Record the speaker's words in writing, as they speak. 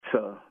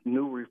a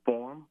new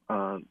reform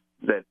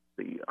that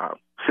the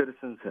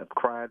citizens have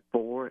cried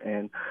for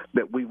and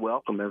that we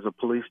welcome as a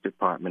police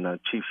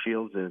department. Chief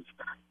Shields has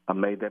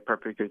made that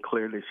perfectly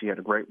clear that she had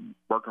a great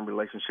working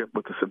relationship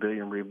with the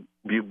Civilian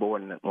Review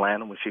Board in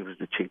Atlanta when she was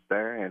the chief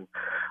there, and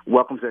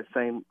welcomes that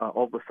same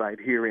oversight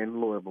here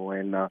in Louisville.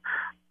 And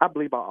I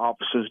believe our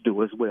officers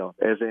do as well.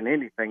 As in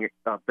anything,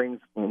 things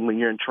when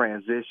you're in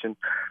transition,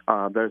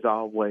 there's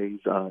always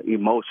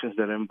emotions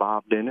that are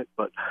involved in it.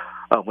 But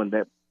when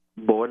that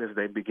board, as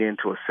they begin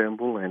to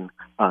assemble and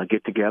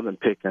get together and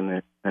pick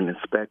an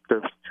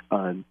inspector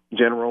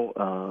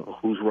general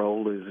whose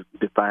role is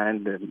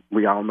defined, and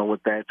we all know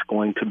what that's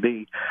going to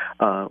be.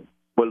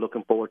 We're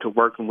looking forward to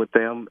working with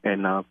them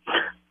and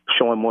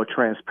showing more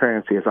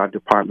transparency as our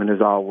department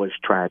has always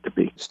tried to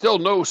be. Still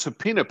no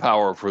subpoena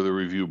power for the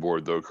review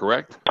board, though,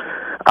 correct?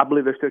 I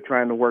believe they're still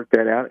trying to work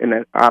that out,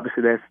 and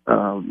obviously that's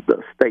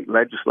the state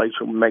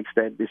legislature makes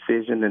that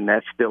decision, and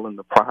that's still in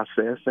the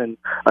process. And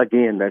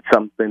again, that's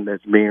something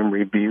that's being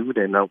reviewed,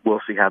 and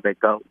we'll see how that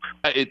goes.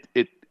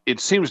 It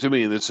seems to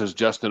me, and this is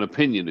just an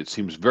opinion, it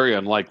seems very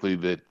unlikely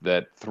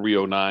that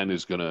 309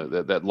 is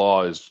that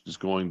law is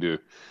going to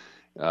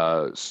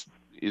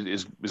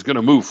is going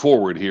to move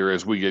forward here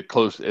as we get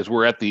close, as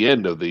we're at the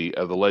end of the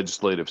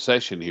legislative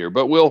session here.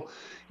 But we'll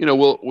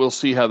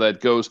see how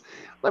that goes.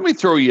 Let me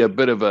throw you a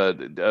bit of a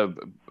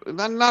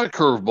not a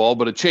curveball,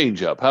 but a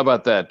changeup. How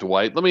about that,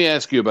 Dwight? Let me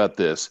ask you about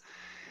this.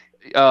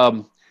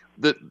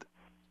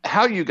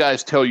 How you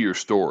guys tell your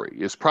story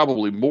is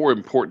probably more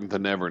important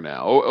than ever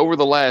now. Over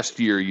the last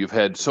year, you've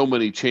had so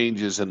many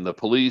changes in the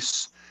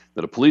police,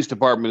 that a police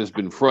department has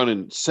been front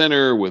and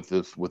center with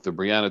the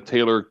Breonna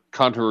Taylor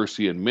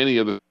controversy and many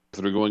others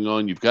that are going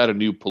on. You've got a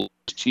new police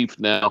chief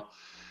now.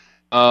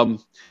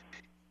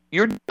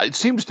 It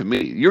seems to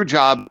me your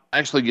job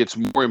actually gets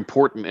more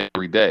important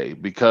every day,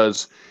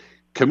 because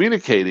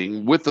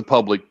communicating with the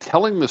public,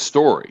 telling the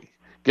story,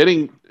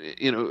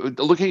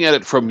 looking at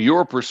it from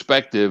your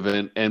perspective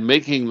and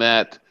making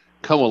that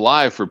come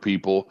alive for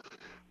people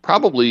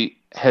probably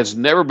has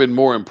never been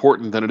more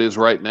important than it is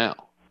right now.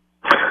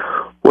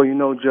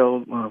 Well,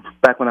 Joe,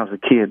 back when I was a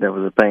kid, there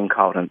was a thing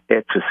called an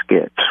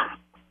Etch-a-Sketch,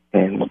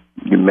 and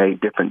you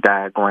made different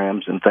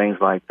diagrams and things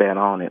like that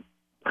on it.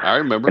 I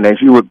remember. And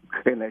as you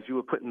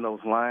were putting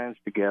those lines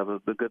together,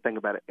 the good thing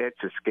about an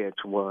Etch-a-Sketch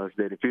was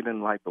that if you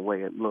didn't like the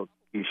way it looked,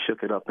 you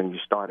shook it up and you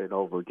started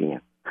over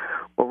again.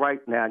 Well, right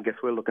now, I guess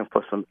we're looking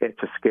for some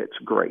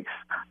Etch-a-Sketch grace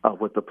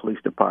with the police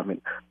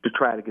department to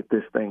try to get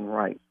this thing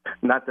right.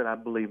 Not that I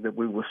believe that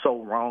we were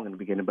so wrong in the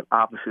beginning, but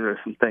obviously there are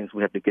some things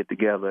we have to get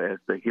together, as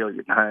the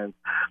Hilliard-Hines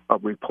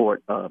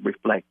report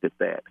reflected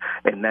that.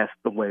 And that's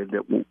the way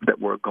that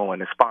we're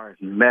going. As far as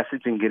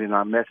messaging, getting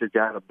our message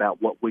out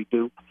about what we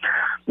do,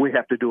 we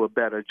have to do a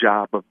better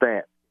job of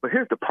that. But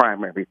here's the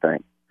primary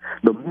thing.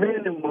 The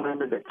men and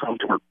women that come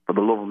to work for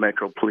the Louisville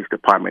Metro Police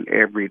Department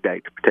every day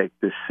to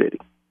protect this city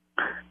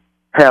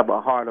have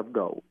a heart of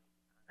gold,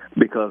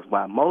 because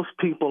while most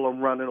people are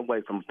running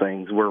away from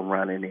things, we're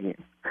running in.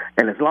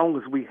 And as long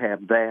as we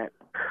have that,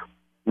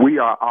 we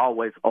are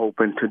always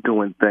open to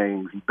doing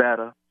things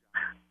better,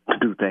 to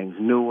do things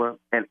newer.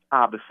 And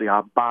obviously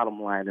our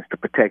bottom line is to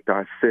protect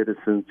our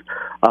citizens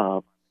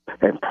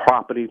and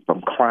property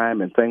from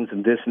crime and things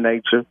of this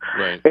nature.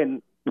 Right.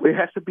 And it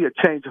has to be a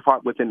change of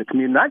heart within the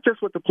community, not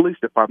just with the police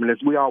department, as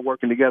we are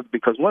working together,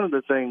 because one of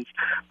the things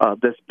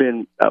that's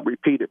been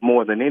repeated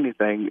more than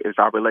anything is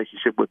our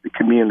relationship with the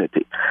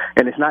community.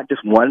 And it's not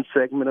just one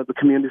segment of the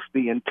community, it's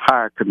the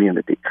entire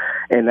community.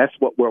 And that's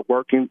what we're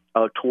working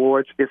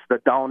towards. It's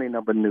the dawning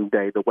of a new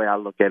day, the way I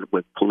look at it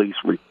with police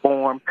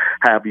reform,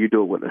 however you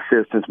do it with the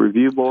Citizens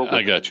Review Board, with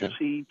I got you.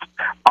 Chiefs,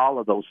 all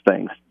of those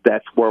things.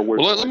 That's where we're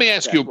Well, let me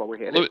ask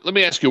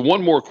you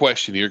one more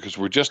question here, because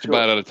we're just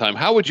about out of time.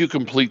 How would you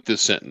complete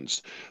this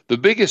sentence? The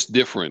biggest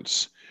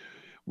difference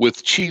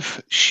with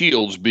Chief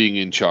Shields being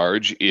in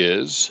charge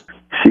is?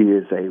 She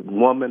is a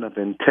woman of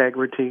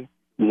integrity,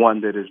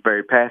 one that is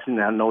very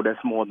passionate. I know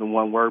that's more than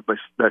one word, but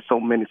there's so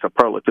many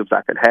superlatives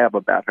I could have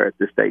about her at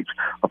this stage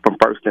from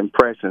first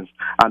impressions.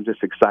 I'm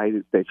just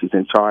excited that she's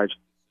in charge,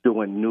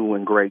 doing new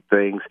and great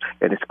things,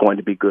 and it's going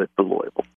to be good for Louisville.